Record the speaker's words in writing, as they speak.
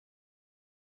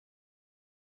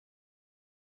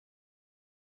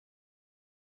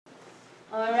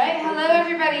All right, hello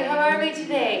everybody. How are we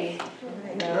today?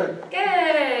 Good.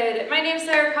 Good. My name is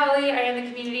Sarah Colley. I am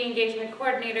the Community Engagement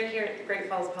Coordinator here at the Great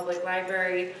Falls Public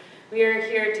Library. We are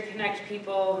here to connect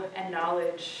people and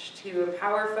knowledge, to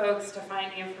empower folks to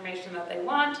find the information that they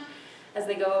want as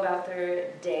they go about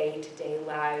their day-to-day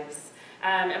lives.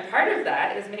 And part of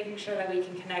that is making sure that we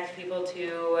can connect people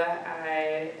to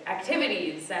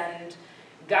activities and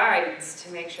guides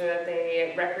to make sure that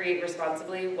they recreate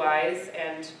responsibly, wise,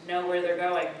 and know where they're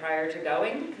going prior to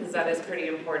going, because that is pretty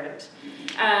important.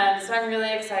 So I'm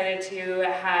really excited to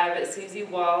have Susie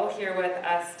Wall here with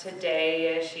us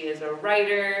today. She is a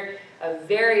writer of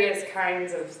various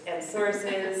kinds and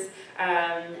sources,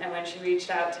 and when she reached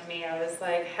out to me, I was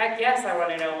like, heck yes, I want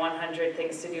to know 100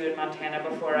 things to do in Montana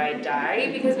before I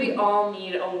die, because we all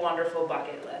need a wonderful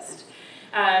bucket list.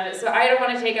 So I don't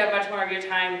want to take up much more of your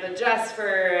time, but just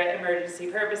for emergency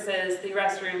purposes, the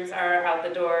restrooms are out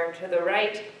the door to the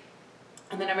right,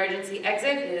 and then emergency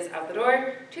exit is out the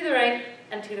door, to the right,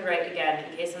 and to the right again.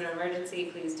 In case of an emergency,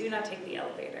 please do not take the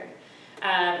elevator.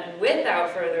 And without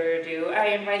further ado, I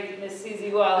invite Ms.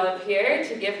 Susie Wall up here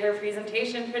to give her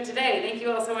presentation for today. Thank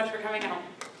you all so much for coming out.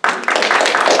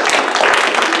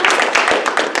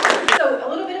 So a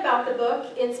little bit about the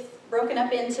book. It's broken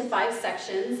up into 5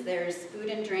 sections. There's food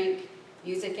and drink,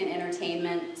 music and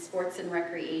entertainment, sports and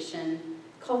recreation,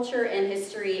 culture and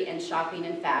history, and shopping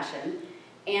and fashion.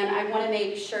 And I want to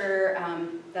make sure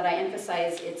that I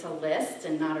emphasize it's a list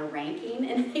and not a ranking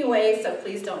in any way, so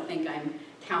please don't think I'm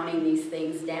counting these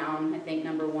things down. I think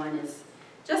number 1 is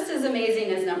just as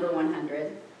amazing as number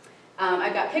 100.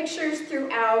 I've got pictures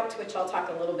throughout, which I'll talk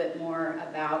a little bit more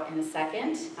about in a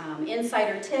second.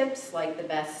 Insider tips, like the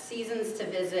best seasons to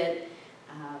visit,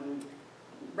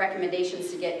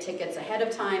 recommendations to get tickets ahead of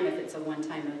time if it's a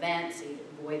one-time event, so you can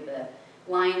avoid the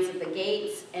lines at the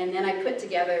gates. And then I put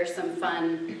together some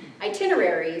fun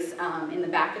itineraries in the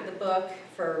back of the book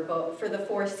for the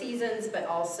 4 seasons, but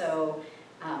also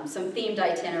some themed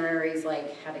itineraries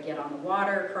like how to get on the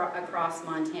water across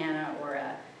Montana, or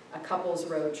a couple's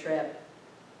road trip.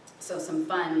 So some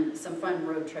fun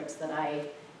road trips that I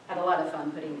had a lot of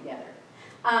fun putting together.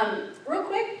 Real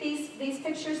quick, these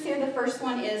pictures here, the first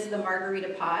one is the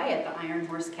margarita pie at the Iron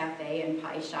Horse Cafe and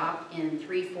Pie Shop in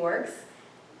Three Forks,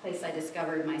 a place I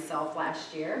discovered myself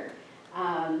last year.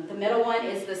 The middle one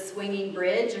is the swinging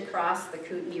bridge across the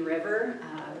Kootenai River,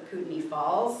 the Kootenai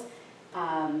Falls.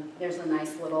 There's a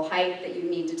nice little hike that you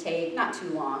need to take, not too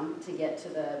long, to get to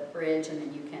the bridge, and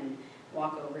then you can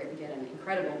walk over it and get an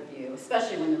incredible view,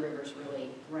 especially when the river's really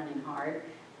running hard.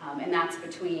 And that's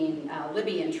between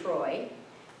Libby and Troy.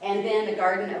 And then the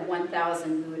Garden of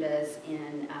 1,000 Buddhas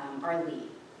in Arlee.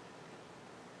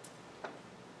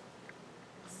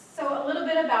 So a little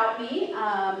bit about me.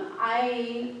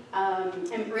 I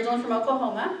am originally from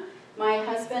Oklahoma. My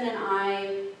husband and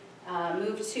I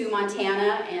moved to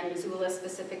Montana and Missoula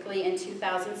specifically in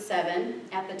 2007.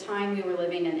 At the time we were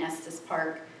living in Estes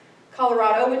Park,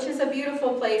 Colorado, which is a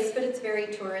beautiful place, but it's very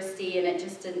touristy and it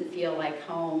just didn't feel like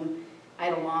home. I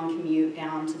had a long commute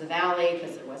down to the valley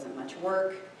because there wasn't much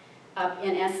work up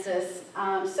in Estes.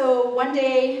 So one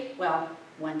day,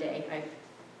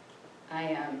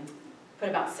 I put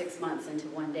about 6 months into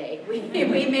one day. We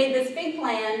made this big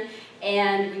plan,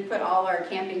 and we put all our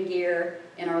camping gear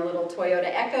in our little Toyota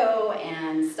Echo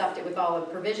and stuffed it with all the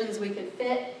provisions we could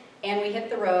fit, and we hit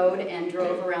the road and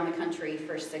drove around the country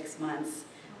for 6 months,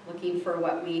 looking for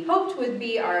what we hoped would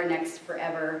be our next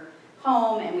forever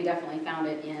home, and we definitely found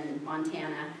it in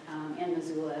Montana and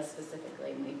Missoula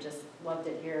specifically, and we've just loved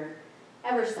it here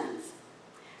ever since.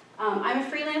 I'm a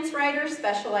freelance writer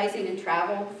specializing in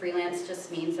travel. Freelance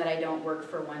just means that I don't work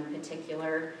for one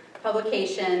particular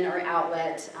publication or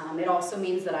outlet. It also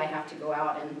means that I have to go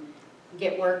out and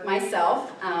get work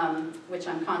myself, which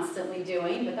I'm constantly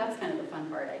doing, but that's kind of the fun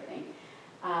part, I think.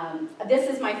 This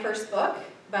is my first book,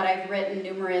 but I've written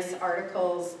numerous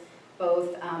articles,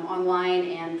 both online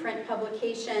and print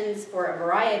publications, for a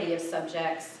variety of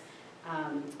subjects.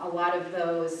 A lot of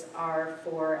those are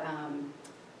for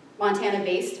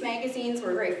Montana-based magazines.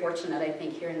 We're very fortunate, I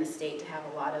think, here in the state to have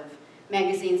a lot of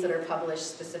magazines that are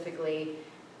published specifically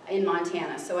in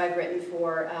Montana. So I've written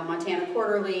for Montana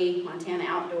Quarterly, Montana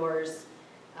Outdoors,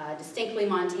 Distinctly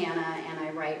Montana, and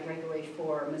I write regularly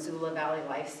for Missoula Valley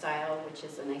Lifestyle, which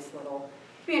is a nice little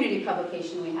community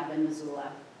publication we have in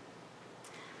Missoula.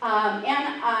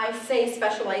 And I say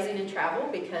specializing in travel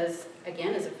because,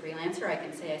 again, as a freelancer, I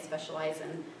can say I specialize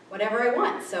in whatever I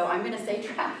want, so I'm going to say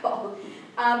travel.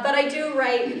 But I do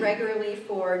write regularly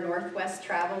for Northwest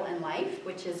Travel and Life,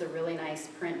 which is a really nice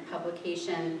print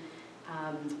publication,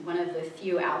 one of the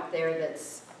few out there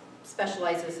that's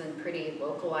specializes in pretty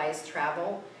localized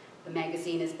travel. The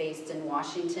magazine is based in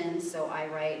Washington, so I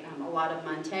write a lot of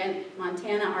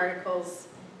Montana articles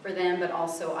for them, but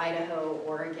also Idaho,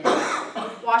 Oregon,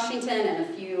 Washington, and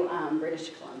a few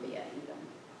British Columbia even.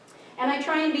 And I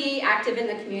try and be active in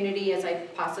the community as I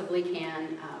possibly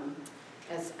can,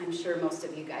 as I'm sure most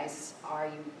of you guys are.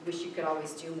 You wish you could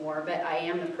always do more, but I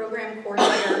am the program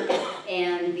coordinator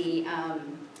and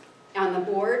on the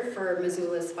board for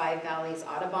Missoula's Five Valleys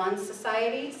Audubon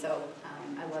Society, so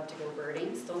I love to go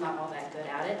birding. Still not all that good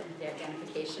at it, the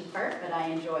identification part, but I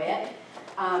enjoy it.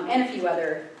 And a few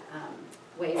other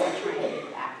ways of trying to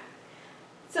give back.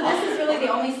 So this is really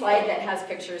the only slide that has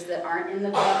pictures that aren't in the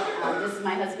book. This is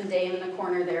my husband Dave in the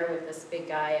corner there with this big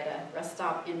guy at a rest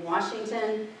stop in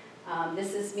Washington.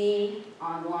 This is me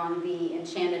along the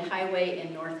Enchanted Highway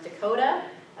in North Dakota.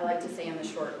 I like to say I'm the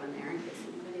short one there in case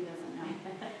anybody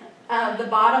doesn't know. The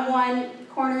bottom one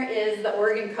corner is the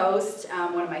Oregon coast,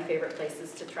 one of my favorite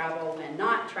places to travel when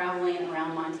not traveling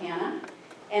around Montana.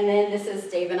 And then this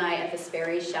is Dave and I at the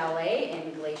Sperry Chalet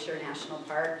in Glacier National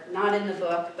Park. Not in the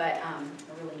book, but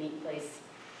a really neat place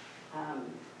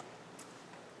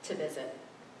to visit.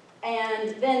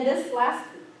 And then this last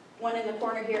one in the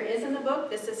corner here is in the book.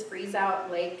 This is Freeze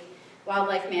Out Lake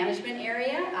Wildlife Management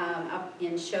Area up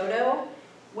in Choteau.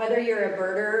 Whether you're a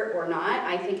birder or not,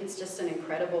 I think it's just an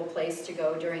incredible place to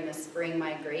go during the spring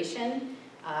migration.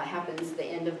 It happens the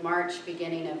end of March,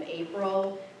 beginning of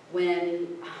April, when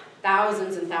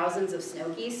thousands and thousands of snow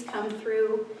geese come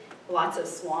through, lots of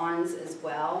swans as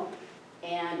well.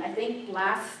 And I think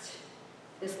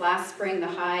this last spring, the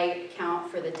high count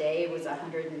for the day was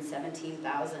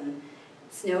 117,000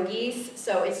 snow geese.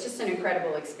 So it's just an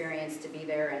incredible experience to be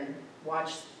there and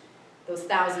watch those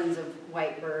thousands of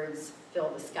white birds fill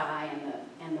the sky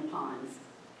and the ponds.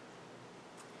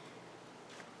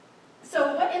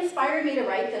 So what inspired me to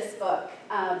write this book?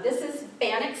 This is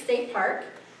Bannock State Park,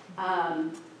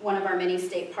 one of our many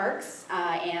state parks,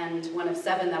 and one of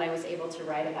 7 that I was able to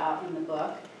write about in the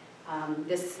book.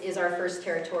 This is our first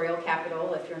territorial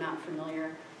capital, if you're not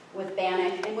familiar with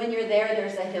Bannock. And when you're there,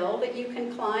 there's a hill that you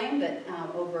can climb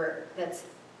that's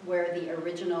where the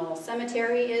original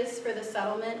cemetery is for the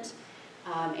settlement.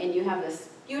 And you have this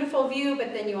beautiful view,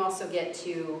 but then you also get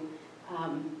to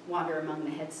wander among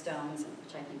the headstones,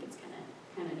 which I think is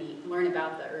kind of neat. Learn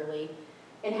about the early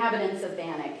inhabitants of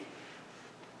Bannock.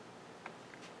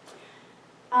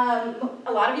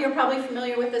 A lot of you are probably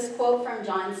familiar with this quote from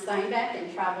John Steinbeck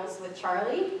in Travels with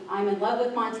Charlie. I'm in love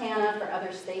with Montana. For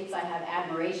other states I have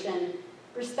admiration,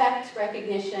 respect,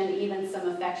 recognition, even some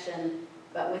affection,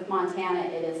 but with Montana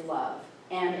it is love.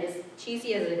 And as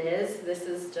cheesy as it is, this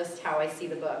is just how I see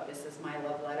the book. This is my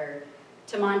love letter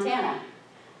to Montana.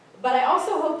 But I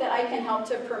also hope that I can help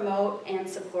to promote and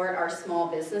support our small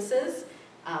businesses.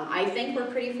 I think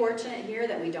we're pretty fortunate here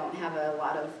that we don't have a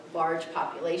lot of large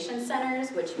population centers,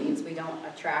 which means we don't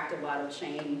attract a lot of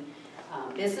chain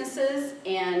businesses.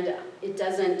 And it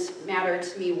doesn't matter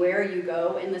to me where you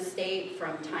go in the state,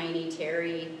 from Tiny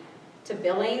Terry to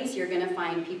Billings, you're going to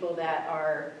find people that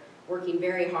are working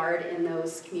very hard in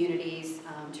those communities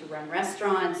to run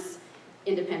restaurants,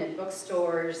 independent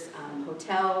bookstores,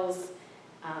 hotels,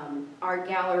 art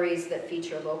galleries that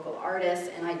feature local artists,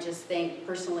 and I just think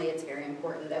personally it's very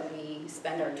important that we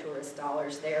spend our tourist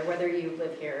dollars there, whether you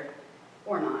live here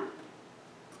or not.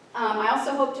 I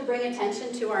also hope to bring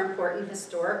attention to our important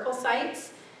historical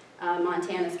sites.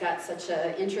 Montana's got such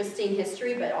an interesting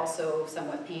history, but also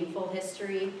somewhat painful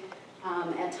history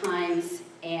at times,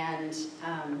 and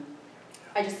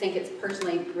I just think it's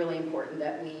personally really important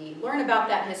that we learn about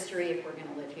that history if we're going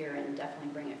to live here, and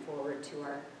definitely bring it forward to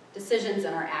our decisions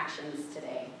and our actions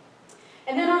today.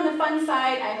 And then on the fun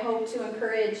side, I hope to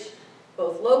encourage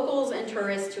both locals and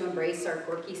tourists to embrace our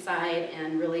quirky side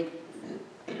and really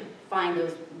find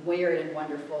those weird and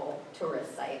wonderful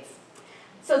tourist sites.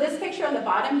 So this picture on the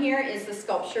bottom here is the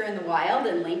Sculpture in the Wild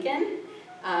in Lincoln.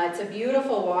 It's a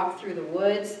beautiful walk through the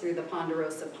woods, through the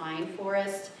Ponderosa pine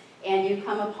forest, and you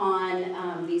come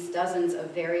upon these dozens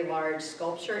of very large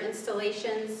sculpture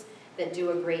installations that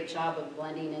do a great job of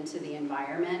blending into the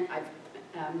environment.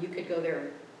 You could go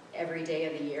there every day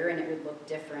of the year and it would look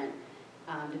different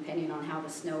depending on how the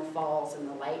snow falls and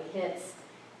the light hits.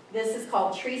 This is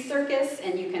called Tree Circus,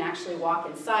 and you can actually walk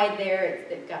inside there.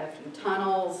 They've got a few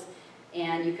tunnels,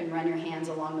 and you can run your hands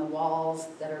along the walls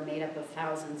that are made up of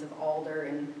thousands of alder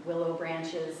and willow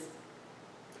branches.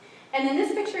 And then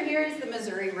this picture here is the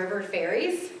Missouri River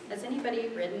ferries. Has anybody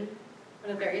ridden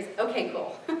one of the ferries? Okay,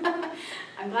 cool.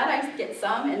 I'm glad I get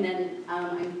some, and then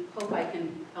I hope I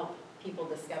can help people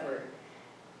discover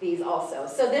these also.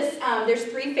 So this, there's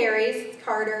 3 ferries,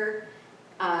 Carter,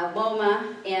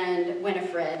 Loma, and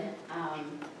Winifred.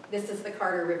 This is the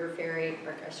Carter River Ferry,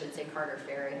 or I should say Carter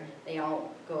Ferry. They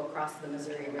all go across the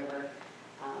Missouri River.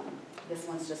 This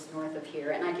one's just north of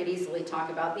here, and I could easily talk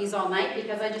about these all night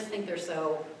because I just think they're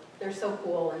so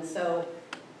cool and so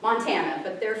Montana.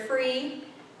 But they're free.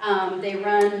 They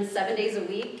run 7 days a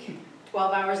week,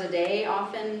 12 hours a day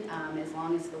often, as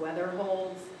long as the weather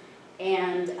holds.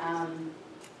 And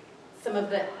some of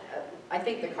the, I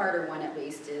think the Carter one at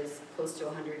least is close to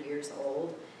 100 years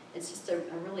old. It's just a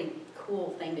really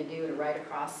cool thing to do, to ride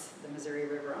across the Missouri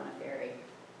River on a ferry.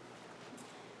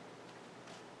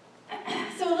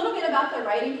 So a little bit about the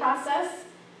writing process.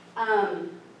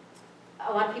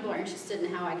 A lot of people are interested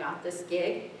in how I got this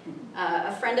gig.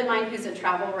 A friend of mine who's a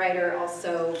travel writer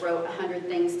also wrote 100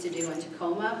 Things to Do in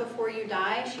Tacoma Before You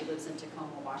Die. She lives in Tacoma,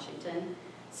 Washington.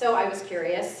 So I was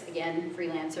curious, again,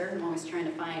 freelancer, I'm always trying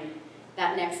to find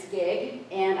that next gig.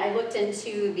 And I looked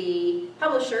into the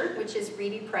publisher, which is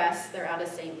Reedy Press. They're out of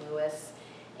St. Louis.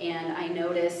 And I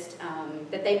noticed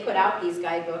that they put out these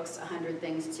guidebooks, 100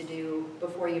 Things to Do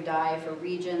Before You Die, for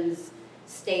regions,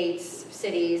 states,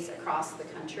 cities across the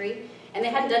country. And they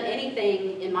hadn't done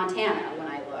anything in Montana when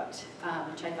I looked,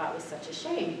 which I thought was such a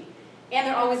shame. And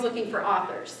they're always looking for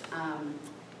authors.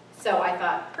 So I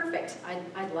thought, perfect,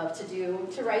 I'd love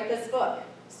to write this book.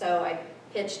 So I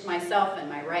pitched myself and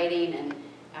my writing, and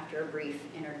after a brief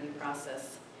interview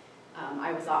process,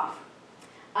 I was off.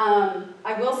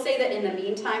 I will say that in the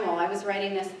meantime, while I was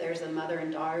writing this, there's a mother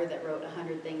and daughter that wrote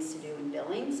 100 Things to Do in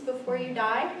Billings Before You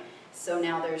Die. So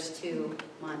now there's 2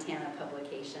 Montana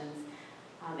publications.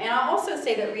 And I'll also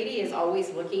say that Reedy is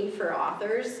always looking for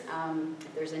authors.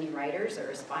 If there's any writers or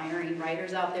aspiring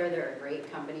writers out there, they're a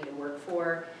great company to work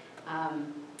for.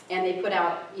 And they put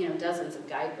out, dozens of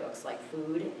guidebooks like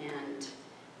food and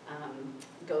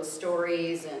ghost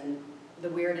stories and the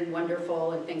weird and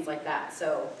wonderful and things like that.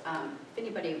 So if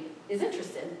anybody is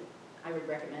interested, I would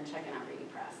recommend checking out Reedy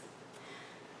Press.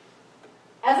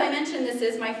 As I mentioned, this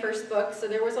is my first book, so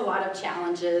there was a lot of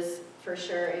challenges for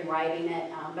sure in writing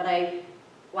it. But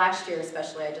last year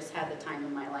especially, I just had the time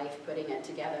of my life putting it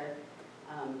together.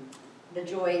 The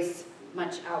joys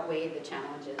much outweighed the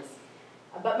challenges.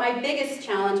 But my biggest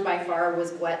challenge by far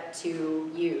was what to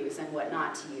use and what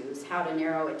not to use, how to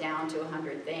narrow it down to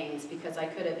 100 things, because I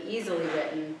could have easily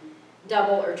written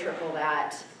double or triple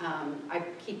that. I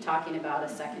keep talking about a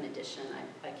second edition.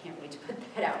 I can't wait to put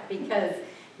that out because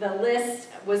the list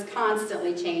was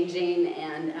constantly changing,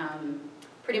 and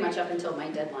pretty much up until my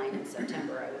deadline in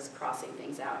September, I was crossing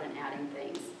things out and adding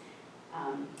things.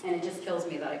 And it just kills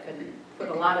me that I couldn't put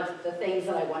a lot of the things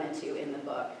that I wanted to in the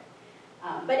book.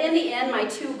 But in the end, my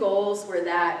 2 goals were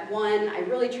that, one, I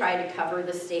really tried to cover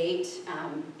the state,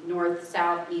 north,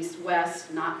 south, east,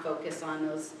 west, not focus on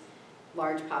those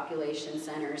large population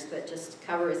centers, but just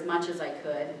cover as much as I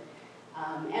could.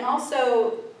 And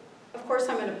also, of course,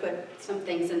 I'm going to put some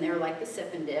things in there like the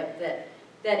sip and dip that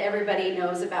everybody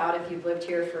knows about if you've lived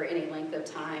here for any length of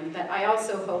time. But I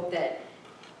also hope that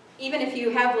even if you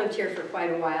have lived here for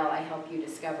quite a while, I help you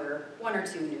discover 1 or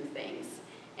 2 new things.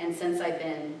 And since I've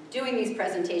been doing these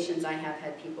presentations, I have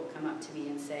had people come up to me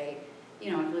and say,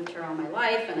 I've lived here all my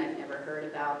life and I've never heard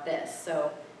about this.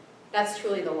 So that's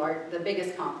truly the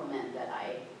biggest compliment that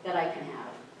I can have.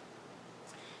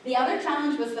 The other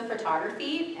challenge was the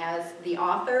photography. As the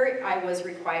author, I was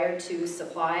required to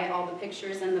supply all the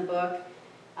pictures in the book.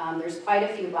 There's quite a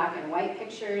few black and white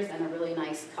pictures and a really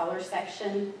nice color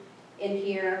section in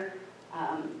here.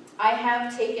 I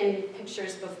have taken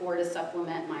pictures before to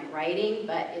supplement my writing,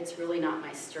 but it's really not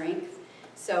my strength.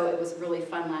 So it was really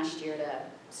fun last year to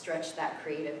stretch that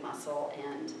creative muscle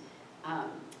and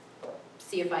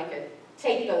see if I could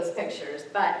take those pictures.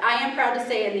 But I am proud to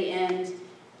say in the end,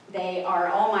 they are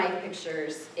all my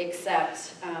pictures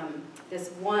except this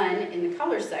one in the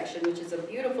color section, which is a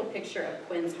beautiful picture of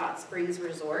Quinn's Hot Springs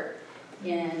Resort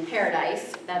in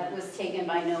Paradise that was taken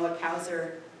by Noah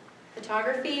Kauser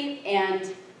Photography.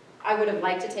 And I would have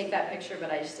liked to take that picture,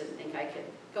 but I just didn't think I could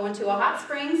go into a hot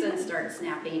springs and start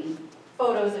snapping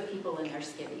photos of people in their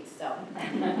skivvies. So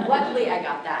luckily I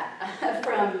got that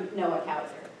from Noah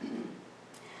Kauser.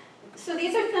 So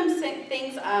these are some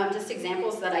things, just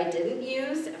examples that I didn't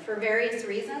use for various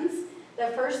reasons. The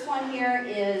first one here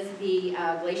is the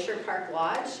Glacier Park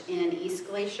Lodge in East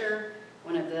Glacier,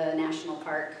 one of the national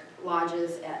park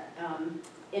lodges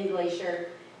in Glacier.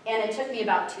 And it took me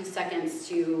about 2 seconds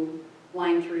to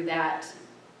line through that.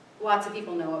 Lots of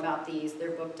people know about these.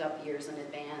 They're booked up years in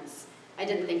advance. I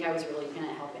didn't think I was really going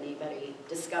to help anybody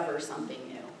discover something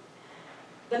new.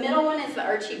 The middle one is the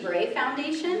Archie Bray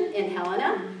Foundation in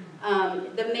Helena.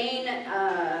 The main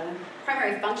primary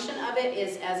primary function of it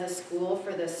is as a school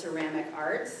for the ceramic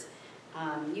arts.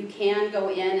 You can go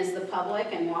in as the public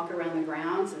and walk around the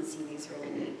grounds and see these really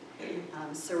neat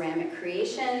ceramic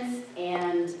creations,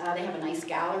 and they have a nice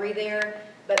gallery there.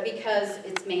 But because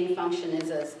its main function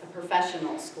is as a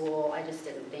professional school, I just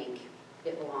didn't think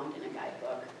it belonged in a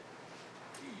guidebook.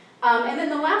 And then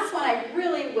the last one, I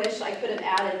really wish I could have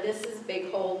added. This is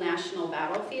Big Hole National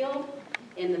Battlefield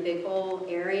in the Big Hole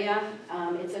area.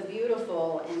 It's a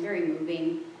beautiful and very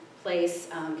moving place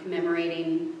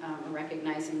commemorating or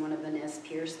recognizing one of the Nez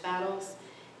Perce battles.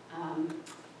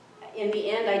 In the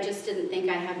end, I just didn't think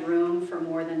I had room for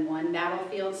more than one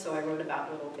battlefield, so I wrote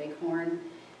about Little Bighorn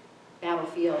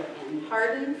Battlefield and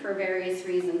Hardin for various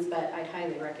reasons, but I'd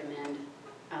highly recommend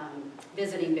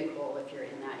visiting Big Hole if you're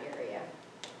in that area.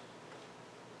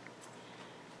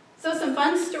 So some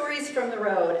fun stories from the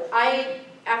road.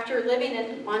 After living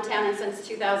in Montana since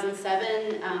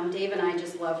 2007, Dave and I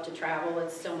just love to travel.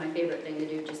 It's still my favorite thing to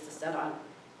do, just to set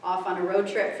off on a road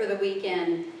trip for the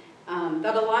weekend.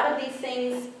 But a lot of these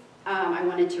things I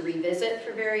wanted to revisit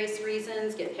for various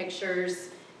reasons, get pictures,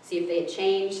 see if they had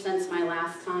changed since my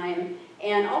last time.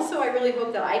 And also I really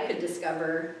hope that I could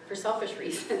discover, for selfish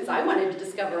reasons, I wanted to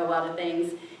discover a lot of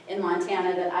things in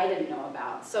Montana that I didn't know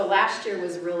about. So last year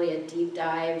was really a deep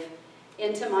dive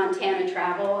into Montana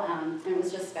travel, and it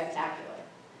was just spectacular.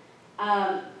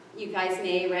 You guys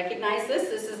may recognize this.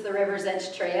 This is the River's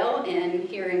Edge Trail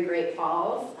here in Great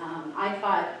Falls.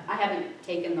 I haven't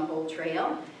taken the whole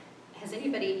trail. Has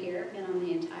anybody here been on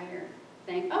the entire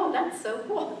thing? Oh, that's so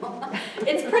cool.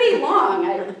 It's pretty long.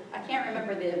 I can't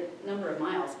remember the number of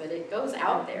miles, but it goes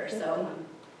out there, so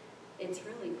it's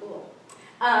really cool.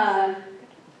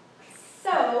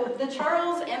 So, the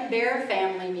Charles M. Bear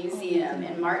Family Museum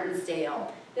in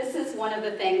Martinsdale. This is one of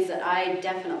the things that I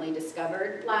definitely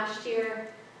discovered last year.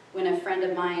 When a friend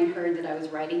of mine heard that I was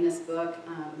writing this book,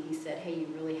 he said, hey, you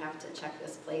really have to check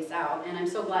this place out, and I'm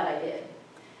so glad I did.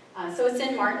 So it's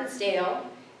in Martinsdale.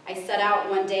 I set out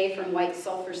one day from White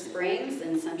Sulphur Springs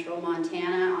in central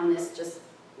Montana on this just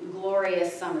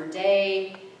glorious summer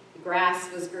day. The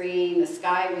grass was green, the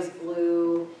sky was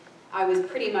blue. I was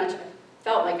pretty much,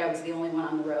 felt like I was the only one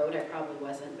on the road. I probably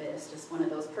wasn't, but it's just one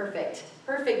of those perfect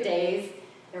days.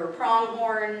 There were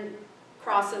pronghorn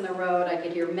crossing the road. I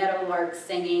could hear meadowlarks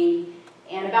singing.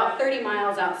 And about 30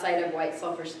 miles outside of White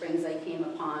Sulphur Springs, I came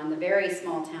upon the very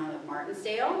small town of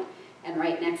Martinsdale. And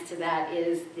right next to that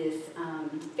is this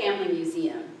family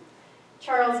museum.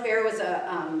 Charles Bear was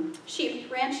a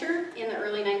sheep rancher in the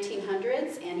early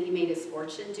 1900s, and he made his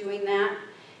fortune doing that.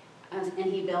 And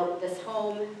he built this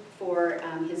home for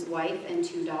his wife and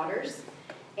 2 daughters.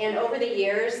 And over the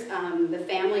years, the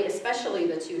family, especially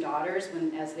the 2 daughters,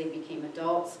 as they became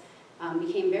adults,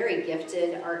 became very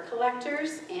gifted art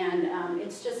collectors. And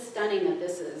it's just stunning that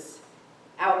this is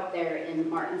out there in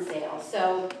Martinsdale.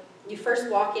 So you first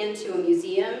walk into a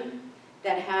museum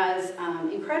that has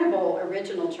incredible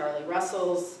original Charlie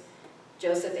Russells,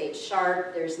 Joseph H.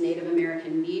 Sharp, there's Native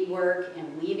American beadwork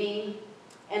and weaving,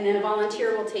 and then a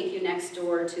volunteer will take you next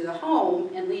door to the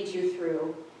home and lead you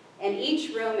through. And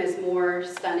each room is more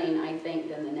stunning, I think,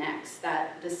 than the next.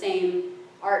 That the same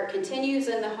art continues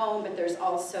in the home, but there's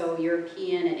also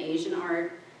European and Asian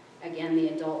art. Again, the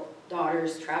adult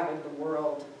daughters traveled the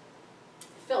world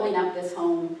filling up this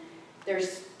home.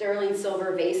 There's sterling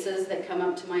silver vases that come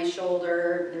up to my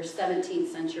shoulder. There's 17th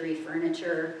century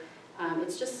furniture.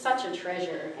 It's just such a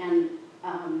treasure. And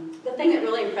the thing that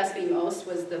really impressed me most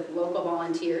was the local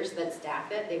volunteers that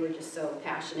staff it. They were just so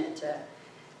passionate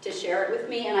to share it with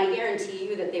me. And I guarantee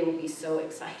you that they will be so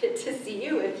excited to see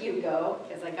you if you go,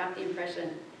 because I got the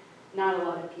impression not a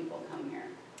lot of people come here.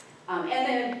 And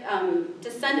then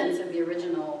descendants of the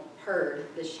original herd,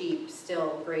 the sheep,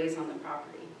 still graze on the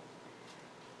property.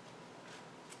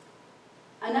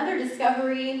 Another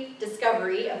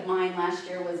discovery of mine last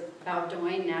year was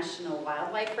Bowdoin National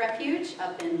Wildlife Refuge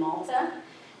up in Malta.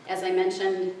 As I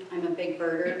mentioned, I'm a big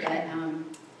birder, but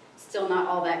still not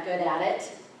all that good at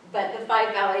it. But the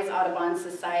Five Valleys Audubon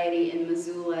Society in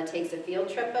Missoula takes a field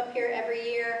trip up here every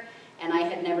year, and I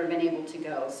had never been able to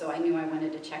go, so I knew I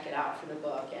wanted to check it out for the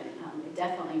book, and it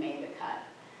definitely made the cut.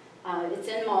 It's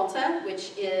in Malta,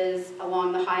 which is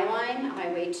along the High Line,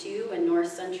 Highway 2 in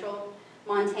north central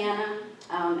Montana.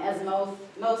 As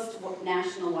most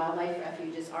national wildlife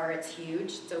refuges are, it's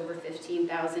huge. It's over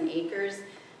 15,000 acres.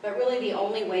 But really the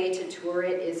only way to tour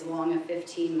it is along a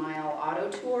 15-mile auto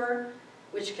tour,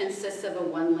 which consists of a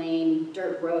 1-lane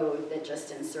dirt road that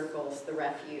just encircles the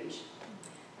refuge.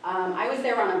 I was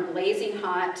there on a blazing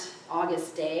hot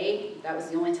August day. That was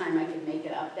the only time I could make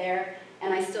it up there.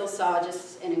 And I still saw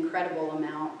just an incredible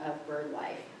amount of bird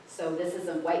life. So this is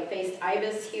a white-faced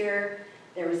ibis here.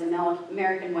 There was an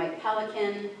American white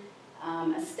pelican,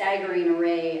 a staggering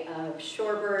array of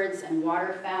shorebirds and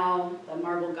waterfowl. The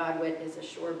marble godwit is a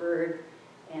shorebird,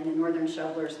 and the northern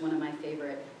shoveler is one of my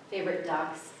favorite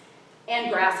ducks,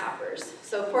 and grasshoppers.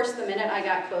 So of course, the minute I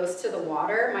got close to the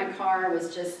water, my car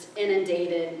was just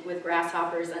inundated with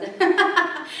grasshoppers, and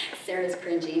Sarah's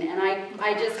cringing, and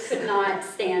I just could not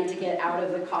stand to get out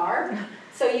of the car.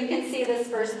 So you can see this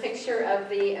first picture of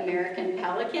the American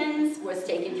pelicans was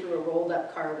taken through a rolled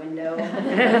up car window.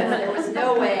 There was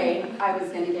no way I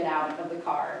was going to get out of the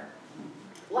car.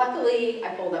 Luckily,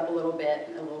 I pulled up a little bit,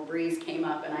 and a little breeze came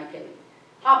up, and I could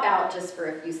hop out just for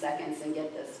a few seconds and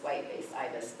get this white-faced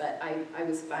ibis. But I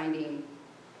was finding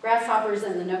grasshoppers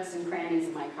in the nooks and crannies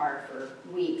of my car for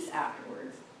weeks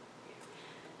afterwards.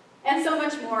 And so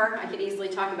much more. I could easily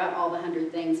talk about all the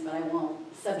 100 things, but I won't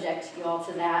subject you all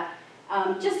to that.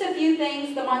 Just a few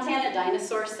things. The Montana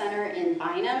Dinosaur Center in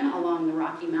Bynum along the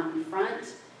Rocky Mountain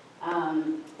front.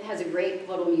 It has a great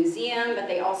little museum, but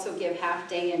they also give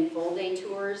half-day and full-day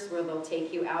tours where they'll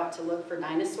take you out to look for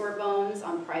dinosaur bones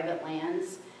on private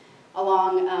lands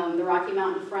along the Rocky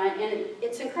Mountain front. And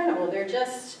it's incredible. They're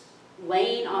just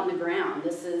laying on the ground.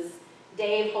 This is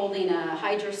Dave holding a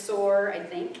hydrosaur, I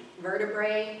think,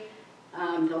 vertebrae.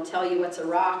 He'll tell you what's a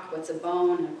rock, what's a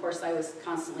bone. And of course, I was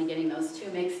constantly getting those two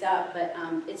mixed up, but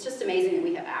it's just amazing that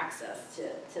we have access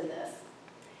to this.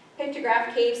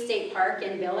 Pictograph Cave State Park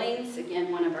in Billings,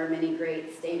 again, one of our many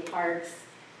great state parks.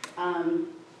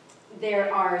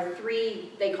 There are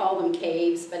 3, they call them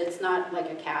caves, but it's not like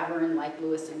a cavern like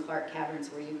Lewis and Clark caverns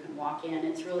where you can walk in.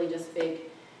 It's really just big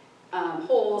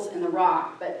holes in the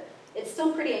rock, but it's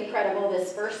still pretty incredible.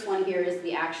 This first one here is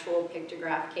the actual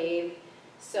pictograph cave.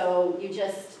 So you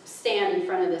just stand in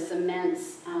front of this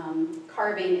immense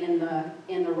carving in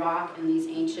the rock, and these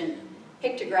ancient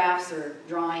pictographs or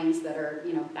drawings that are,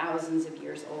 you know, thousands of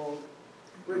years old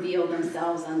reveal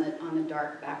themselves on the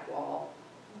dark back wall.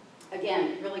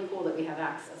 Again, really cool that we have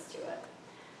access to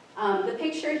it. The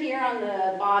picture here on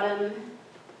the bottom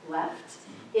left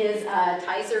is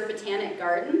Tyser Botanic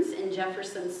Gardens in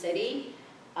Jefferson City.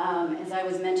 As I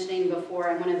was mentioning before,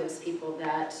 I'm one of those people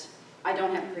that I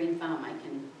don't have green thumb.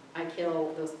 I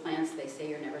kill those plants they say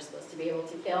you're never supposed to be able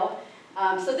to kill.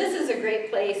 So this is a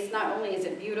great place. Not only is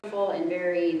it beautiful and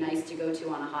very nice to go to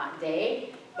on a hot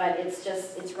day, but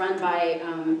it's run by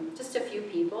just a few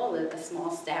people, a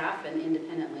small staff and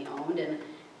independently owned, and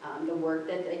the work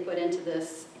that they put into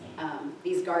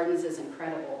these gardens is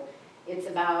incredible. It's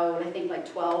about, I think, like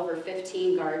 12 or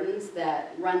 15 gardens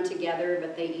that run together,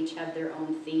 but they each have their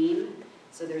own theme.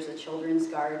 So there's a children's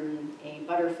garden, a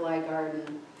butterfly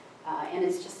garden, and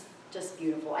it's just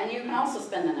beautiful. And you can also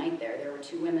spend the night there. There were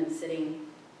 2 women sitting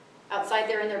outside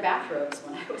there in their bathrobes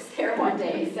when I was there one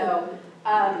day. So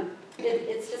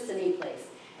it's just a neat place.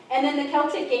 And then the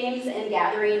Celtic Games and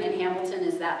Gathering in Hamilton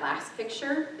is that last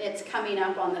picture. It's coming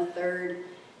up on the 3rd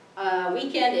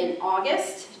weekend in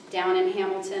August down in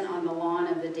Hamilton on the lawn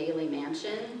of the Daly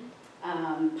Mansion.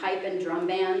 Pipe and drum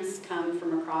bands come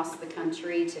from across the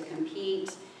country to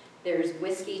compete. There's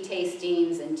whiskey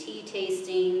tastings and tea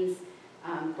tastings,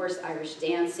 of course Irish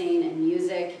dancing and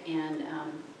music, and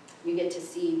you get to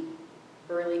see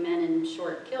burly men in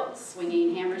short kilts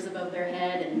swinging hammers above their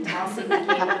head and tossing the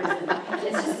capers, and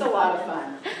it's just a lot of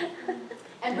fun.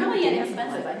 And really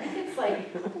inexpensive. I think it's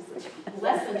like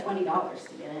less than $20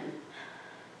 to get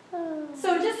in.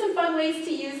 So just some fun ways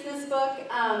to use this book.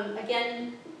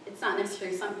 Again, it's not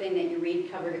necessarily something that you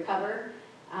read cover to cover.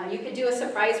 You could do a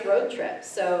surprise road trip.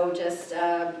 So just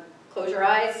close your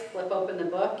eyes, flip open the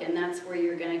book, and that's where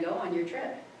you're going to go on your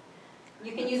trip.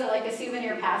 You can use it like a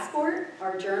souvenir passport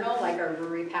or journal, like our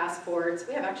brewery passports.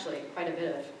 We have actually quite a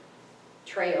bit of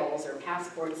trails or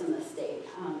passports in the state.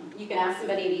 You can ask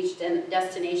somebody at each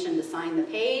destination to sign the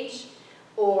page,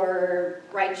 or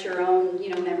write your own,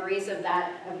 memories of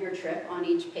your trip on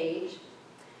each page.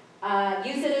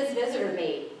 Use it as visitor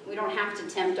bait. We don't have to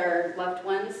tempt our loved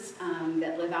ones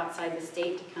that live outside the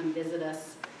state to come visit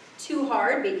us too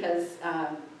hard, because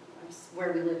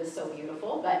where we live is so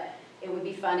beautiful, but it would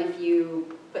be fun if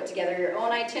you put together your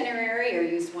own itinerary or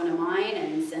used one of mine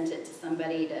and sent it to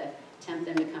somebody to tempt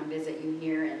them to come visit you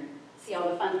here and see all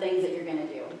the fun things that you're going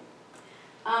to do.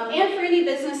 And for any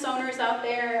business owners out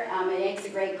there, it makes a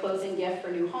great closing gift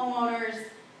for new homeowners,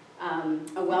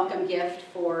 a welcome gift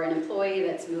for an employee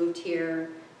that's moved here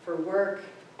for work,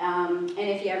 and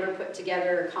if you ever put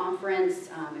together a conference,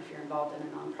 if you're involved in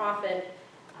a nonprofit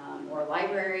or a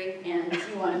library, and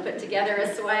you want to put together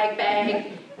a swag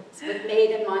bag with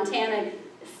made in Montana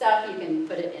stuff, you can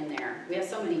put it in there. We have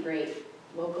so many great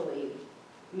locally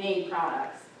made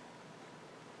products.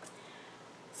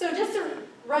 So just to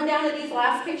run down to these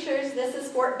last pictures, this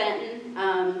is Fort Benton,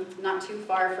 not too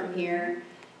far from here.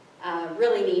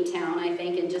 Really neat town, I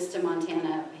think, and just a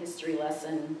Montana history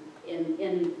lesson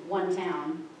in one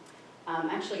town.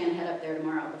 I'm actually going to head up there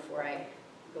tomorrow before I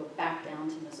go back down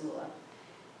to Missoula.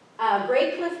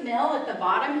 Great Cliff Mill at the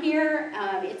bottom here,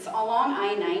 it's along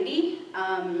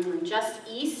I-90, just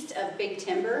east of Big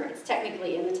Timber. It's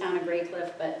technically in the town of Great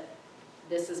Cliff, but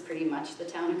this is pretty much the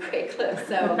town of Great Cliff,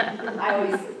 so I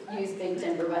always use Big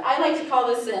Timber. But I like to call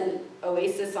this an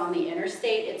oasis on the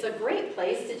interstate. It's a great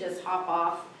place to just hop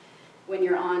off when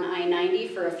you're on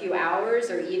I-90 for a few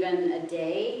hours or even a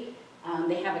day.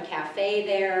 They have a cafe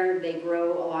there. They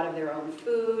grow a lot of their own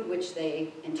food, which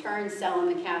they in turn sell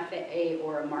in the cafe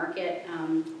or a market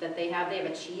that they have. They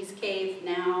have a cheese cave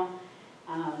now.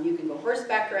 You can go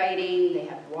horseback riding. They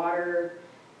have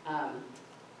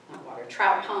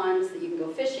trout ponds that you can go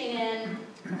fishing in.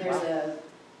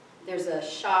 There's a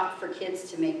shop for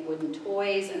kids to make wooden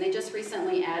toys, and they just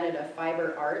recently added a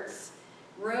fiber arts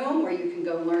room where you can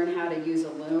go learn how to use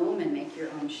a loom and make your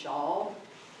own shawl.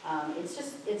 It's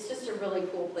just a really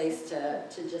cool place to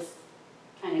just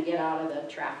kind of get out of the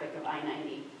traffic of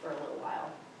I-90 for a little while.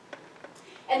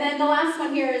 And then the last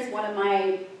one here is one of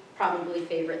my probably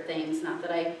favorite things. Not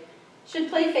that I should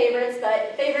play favorites,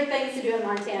 but favorite things to do in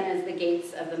Montana is the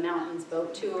Gates of the Mountains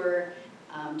boat tour,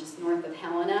 just north of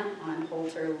Helena on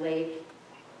Holter Lake.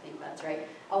 I think that's right.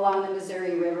 Along the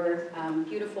Missouri River,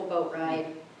 beautiful boat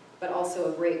ride, but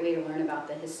also a great way to learn about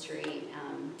the history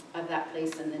of that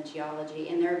place and the geology.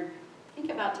 And they're, I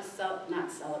think, about to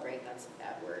not celebrate, that's a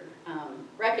bad word,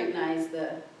 recognize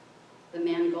the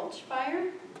Man Gulch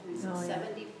fire. It's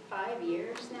 75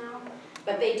 years now.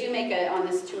 But they do make on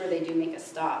this tour, they do make a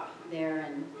stop there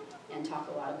and talk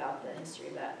a lot about the history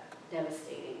of that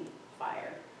devastating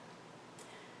fire.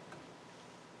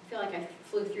 I feel like I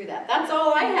flew through that. That's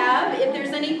all I have. If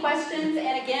there's any questions,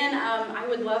 and again, I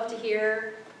would love to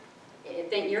hear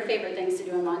your favorite things to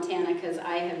do in Montana, because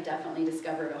I have definitely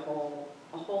discovered a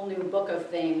whole new book of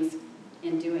things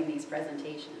in doing these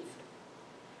presentations.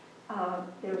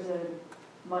 There's a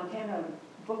Montana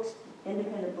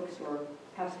independent bookstore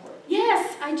passport.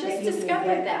 Yes, I just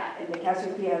discovered that. And the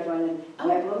Cassiopeia has one, and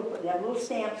they have little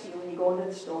stamps when you go into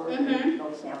the store,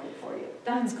 they'll stamp it for you.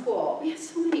 That's cool. We have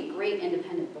so many great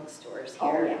independent bookstores here.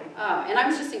 Oh, yeah. And I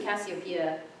was just in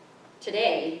Cassiopeia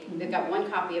today. They've got one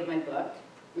copy of my book.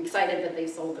 I'm excited that they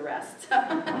sold the rest.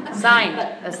 A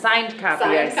signed copy,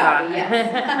 I saw.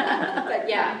 Yes. But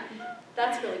yeah,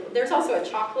 that's really cool. There's also a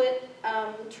chocolate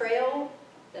trail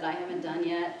that I haven't done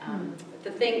yet.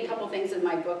 A couple things in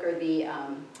my book are the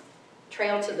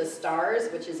Trail to the Stars,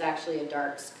 which is actually a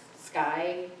dark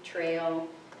sky trail,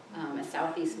 a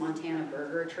Southeast Montana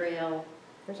burger trail.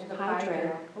 There's a pie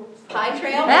trail. Pie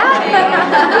trail? Okay.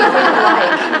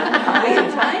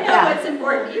 I know what's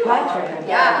important to you. Pie trail.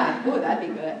 Yeah. Oh, that'd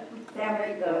be good.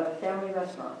 The family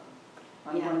restaurant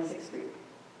on 26th Street.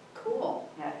 Cool.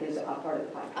 That is a part of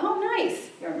the pie trail. Oh, nice.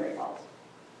 Here in Great Falls.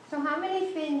 So how many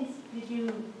things did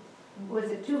you, was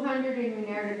it 200 and you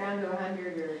narrowed it down to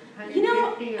 100 or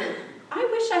 150 or? I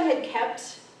wish I had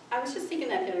kept, I was just thinking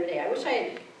that the other day, I wish I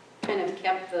had kind of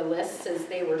kept the lists as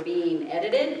they were being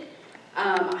edited.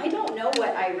 I don't know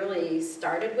what I really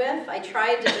started with. I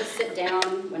tried to just sit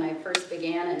down when I first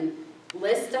began and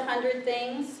list 100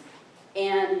 things,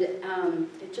 and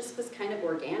it just was kind of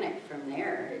organic from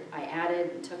there. I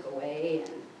added and took away,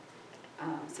 and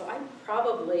so I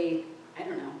probably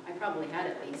had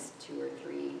at least 200 or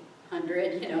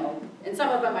 300, and some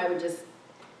of them I would just,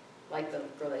 like the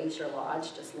Glacier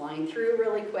Lodge, just line through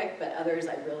really quick, but others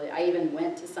I even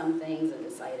went to some things and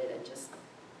decided I just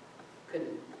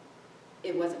couldn't,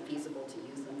 it wasn't feasible to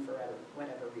use them for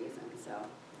whatever reason, so,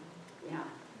 yeah.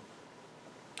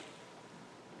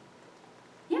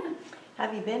 Yeah.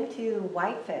 Have you been to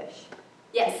Whitefish?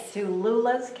 Yes. To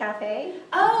Lula's Cafe?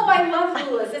 Oh, I love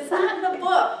Lula's. It's not in the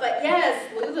book, but yes,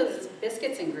 Lula's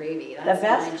biscuits and gravy. That's the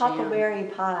best my jam. huckleberry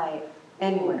pie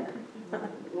anywhere.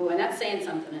 Ooh, and that's saying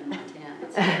something in Montana.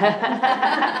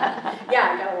 Yeah,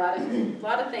 I got a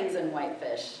lot of things in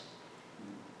Whitefish.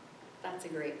 That's a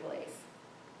great place.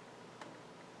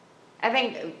 I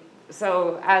think,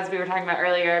 so as we were talking about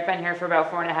earlier, I've been here for about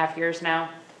 4.5 years now.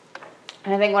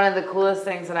 And I think one of the coolest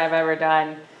things that I've ever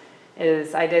done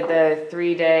is I did the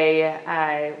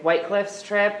 3-day White Cliffs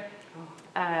trip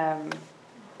on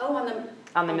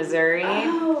the Missouri.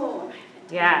 Oh,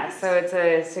 yeah, so it's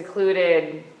a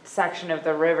secluded section of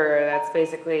the river that's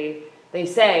basically, they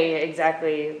say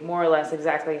exactly, more or less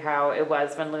exactly how it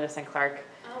was when Lewis and Clark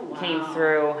came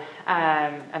through,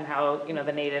 and how,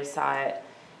 the natives saw it.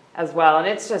 as well. And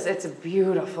it's a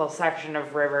beautiful section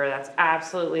of river that's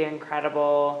absolutely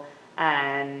incredible.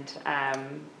 And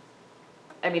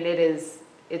I mean, it's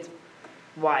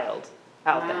wild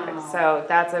out there. Wow. So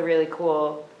that's a really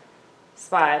cool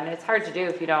spot. And it's hard to do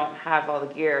if you don't have all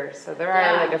the gear. So there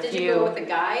are like a Did few. you go with a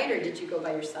guide or did you go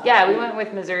by yourself? Yeah, we went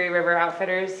with Missouri River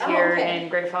Outfitters Oh, here okay. in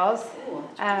Great Falls. Ooh.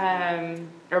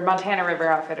 Or Montana River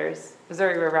Outfitters.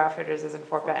 Missouri River Outfitters is in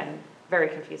Fort Benton. Very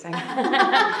confusing.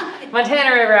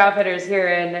 Montana River Outfitters here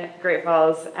in Great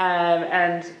Falls.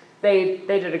 And they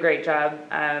did a great job.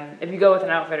 If you go with an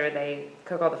outfitter, they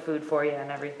cook all the food for you and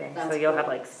everything. That's so you'll have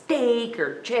cool. like steak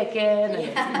or chicken, and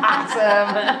it's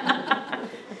awesome.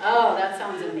 Oh, that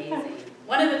sounds amazing.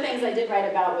 One of the things I did write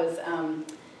about was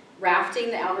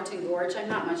rafting the Alberton Gorge. I'm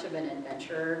not much of an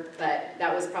adventurer, but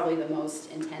that was probably the most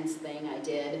intense thing I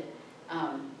did,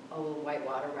 a little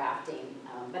whitewater rafting.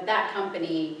 But that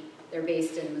company, they're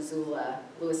based in Missoula,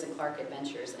 Lewis and Clark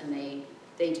Adventures, and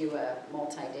they do a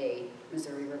multi-day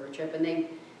Missouri River trip, and I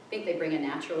think they bring a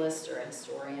naturalist or a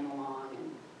historian along,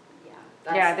 and yeah.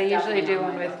 That's Yeah, they usually definitely do on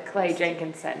one my with bucket Clay list.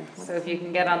 Jenkinson. So if you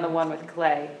can get on the one with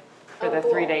Clay for Oh, the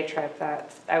cool. 3-day trip,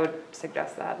 I would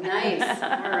suggest that. Nice,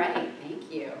 all right, thank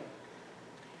you.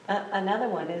 Another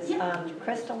one is Yeah.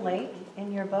 Crystal Lake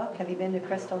in your book. Have you been to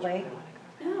Crystal Lake?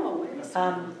 No, where is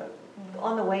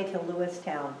On the way to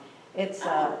Lewistown. It's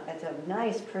a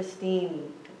nice,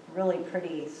 pristine, really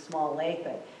pretty small lake,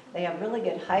 but they have really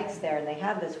good hikes there, and they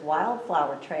have this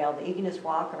wildflower trail that you can just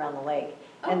walk around the lake,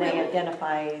 Oh, and they really?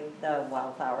 identify the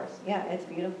wildflowers. Yeah, it's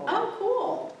beautiful. Oh,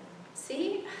 cool.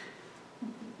 See?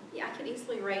 Yeah, I could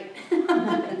easily write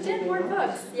 10 more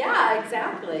books. Yeah,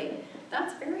 exactly.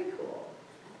 That's very cool.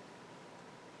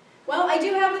 Well, I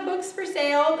do have the books for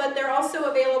sale, but they're also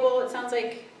available, it sounds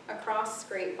like, across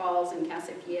Great Falls and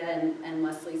Cassiopeia and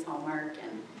Leslie's Hallmark,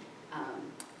 and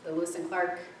the Lewis and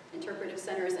Clark Interpretive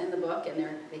Center is in the book, and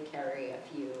they carry a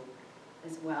few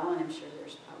as well, and I'm sure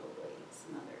there's probably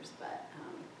some others, but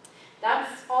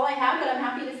that's all I have, but I'm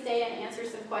happy to stay and answer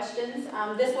some questions.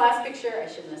 This last picture, I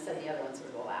shouldn't have said the other ones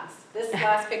were the last. This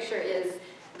last picture is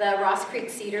the Ross Creek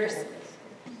Cedars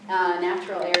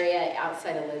natural area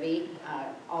outside of Libby.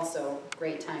 Also,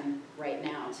 great time right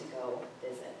now to go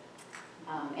visit.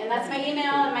 And that's my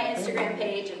email and my Instagram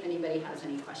page if anybody has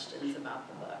any questions about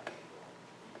the book.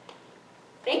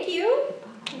 Thank you.